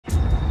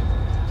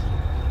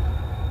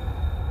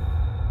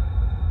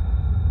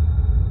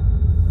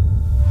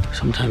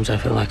Sometimes I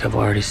feel like I've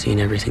already seen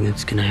everything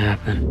that's gonna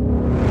happen.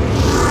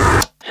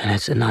 And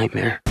it's a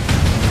nightmare.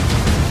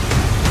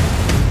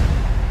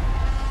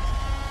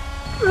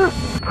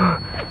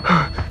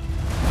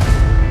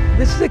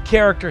 This is a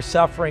character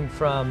suffering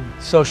from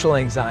social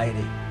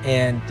anxiety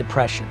and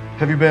depression.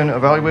 Have you been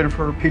evaluated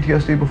for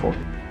PTSD before?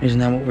 Isn't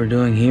that what we're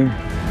doing here?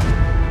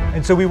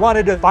 And so we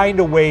wanted to find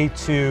a way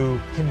to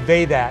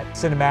convey that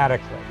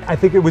cinematically. I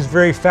think it was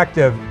very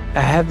effective. I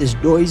have this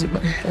noise in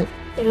my head.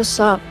 It'll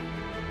stop.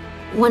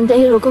 One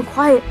day it'll go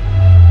quiet.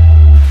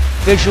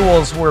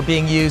 Visuals were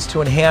being used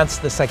to enhance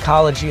the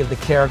psychology of the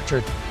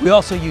character. We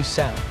also use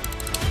sound.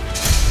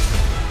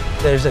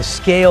 There's a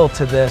scale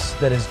to this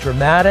that is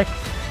dramatic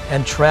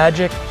and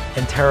tragic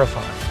and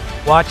terrifying.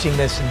 Watching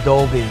this in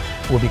Dolby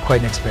will be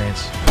quite an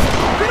experience.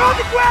 Get on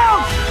the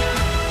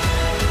ground!